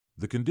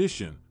The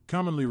condition,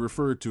 commonly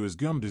referred to as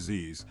gum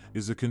disease,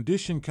 is a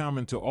condition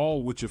common to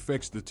all which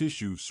affects the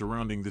tissue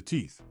surrounding the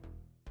teeth.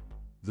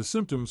 The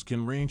symptoms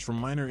can range from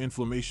minor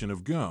inflammation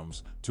of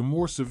gums to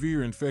more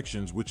severe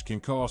infections which can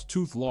cause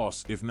tooth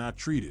loss if not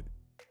treated.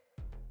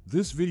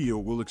 This video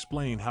will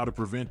explain how to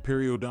prevent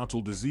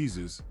periodontal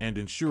diseases and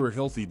ensure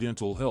healthy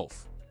dental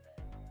health.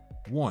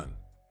 1.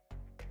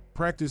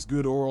 Practice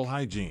good oral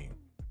hygiene.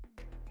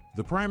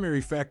 The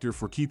primary factor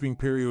for keeping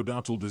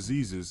periodontal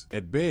diseases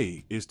at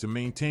bay is to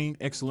maintain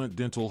excellent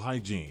dental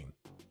hygiene.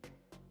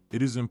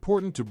 It is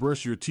important to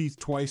brush your teeth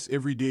twice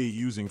every day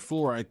using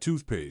fluoride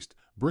toothpaste,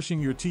 brushing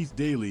your teeth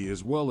daily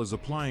as well as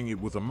applying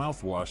it with a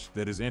mouthwash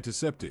that is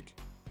antiseptic.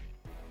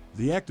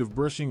 The act of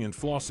brushing and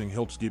flossing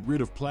helps get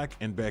rid of plaque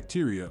and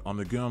bacteria on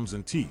the gums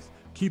and teeth,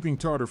 keeping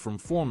tartar from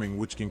forming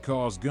which can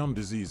cause gum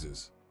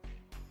diseases.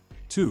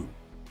 2.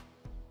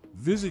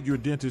 Visit your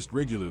dentist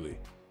regularly.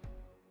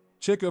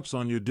 Checkups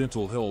on your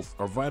dental health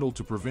are vital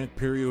to prevent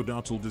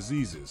periodontal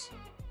diseases.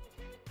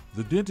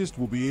 The dentist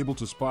will be able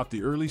to spot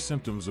the early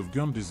symptoms of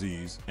gum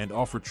disease and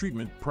offer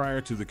treatment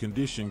prior to the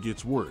condition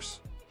gets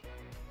worse.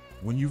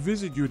 When you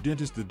visit your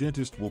dentist, the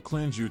dentist will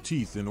cleanse your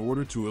teeth in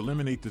order to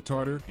eliminate the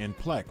tartar and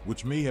plaque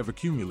which may have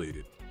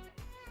accumulated.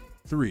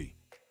 3.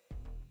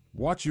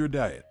 Watch your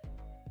diet.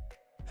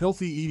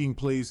 Healthy eating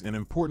plays an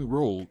important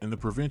role in the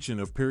prevention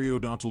of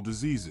periodontal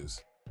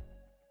diseases.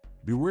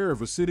 Beware of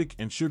acidic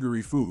and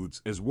sugary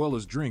foods as well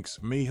as drinks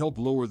may help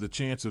lower the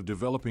chance of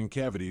developing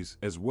cavities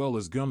as well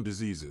as gum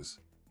diseases.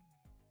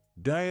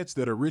 Diets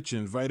that are rich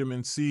in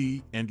vitamin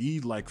C and E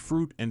like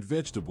fruit and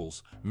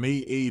vegetables may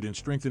aid in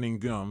strengthening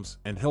gums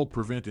and help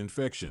prevent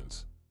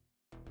infections.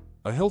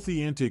 A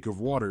healthy intake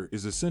of water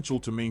is essential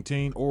to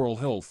maintain oral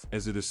health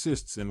as it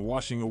assists in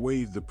washing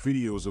away the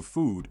residues of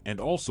food and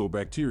also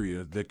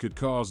bacteria that could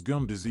cause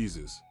gum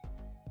diseases.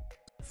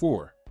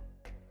 4.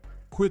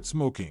 Quit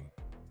smoking.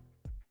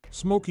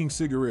 Smoking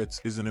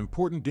cigarettes is an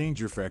important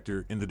danger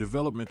factor in the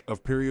development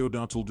of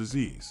periodontal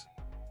disease.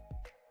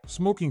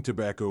 Smoking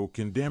tobacco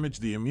can damage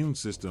the immune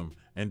system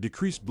and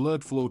decrease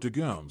blood flow to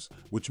gums,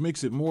 which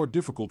makes it more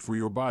difficult for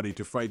your body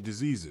to fight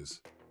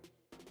diseases.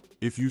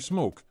 If you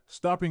smoke,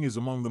 stopping is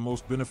among the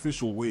most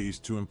beneficial ways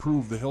to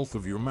improve the health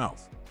of your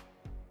mouth.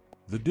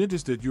 The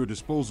dentist at your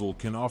disposal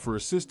can offer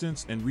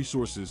assistance and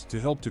resources to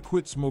help to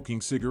quit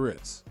smoking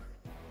cigarettes.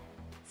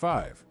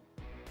 5.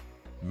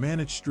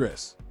 Manage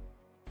stress.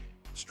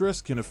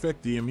 Stress can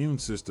affect the immune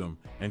system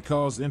and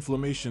cause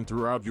inflammation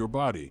throughout your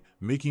body,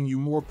 making you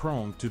more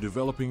prone to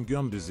developing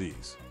gum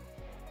disease.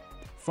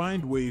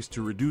 Find ways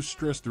to reduce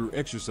stress through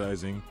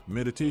exercising,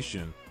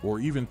 meditation,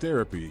 or even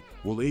therapy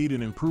will aid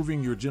in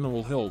improving your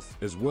general health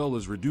as well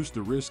as reduce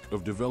the risk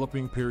of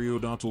developing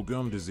periodontal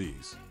gum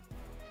disease.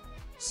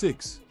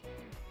 6.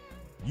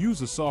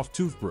 Use a soft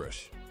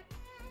toothbrush.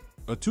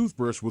 A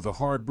toothbrush with a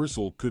hard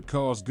bristle could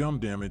cause gum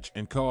damage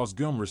and cause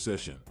gum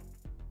recession.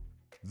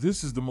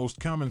 This is the most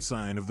common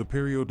sign of the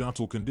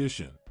periodontal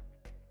condition.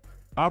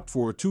 Opt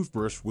for a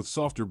toothbrush with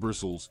softer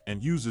bristles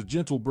and use a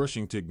gentle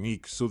brushing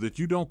technique so that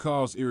you don't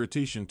cause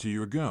irritation to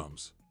your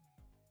gums.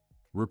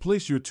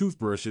 Replace your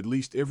toothbrush at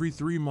least every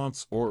 3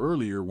 months or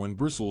earlier when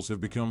bristles have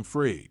become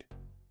frayed.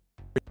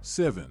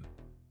 7.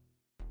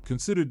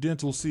 Consider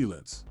dental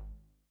sealants.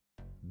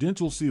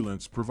 Dental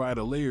sealants provide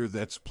a layer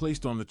that's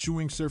placed on the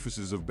chewing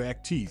surfaces of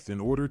back teeth in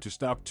order to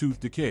stop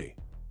tooth decay.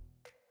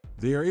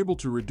 They are able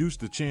to reduce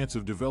the chance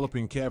of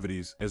developing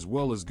cavities as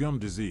well as gum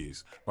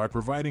disease by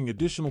providing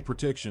additional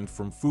protection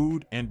from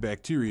food and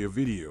bacteria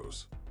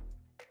videos.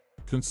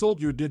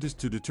 Consult your dentist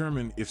to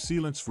determine if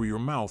sealants for your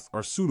mouth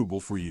are suitable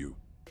for you.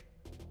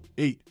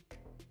 8.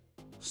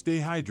 Stay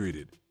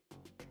hydrated.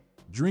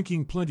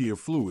 Drinking plenty of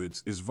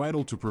fluids is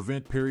vital to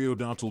prevent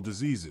periodontal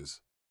diseases.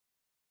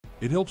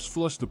 It helps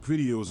flush the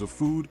residues of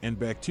food and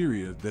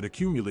bacteria that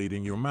accumulate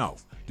in your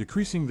mouth,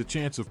 decreasing the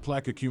chance of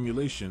plaque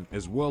accumulation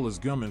as well as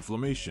gum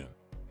inflammation.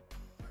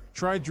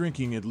 Try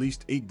drinking at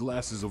least 8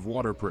 glasses of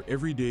water per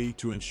every day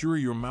to ensure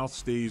your mouth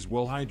stays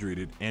well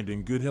hydrated and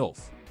in good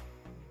health.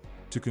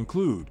 To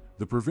conclude,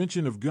 the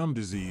prevention of gum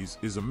disease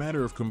is a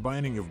matter of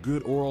combining of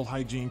good oral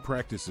hygiene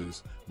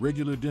practices,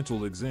 regular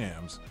dental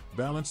exams,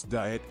 balanced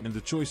diet, and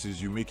the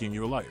choices you make in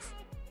your life.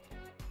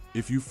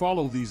 If you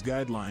follow these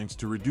guidelines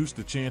to reduce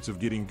the chance of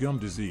getting gum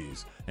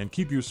disease and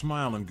keep your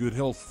smile in good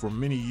health for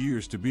many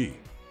years to be.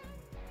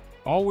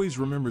 Always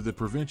remember that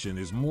prevention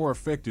is more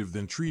effective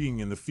than treating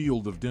in the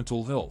field of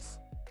dental health.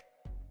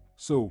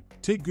 So,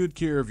 take good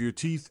care of your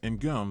teeth and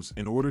gums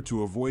in order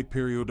to avoid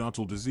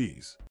periodontal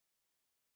disease.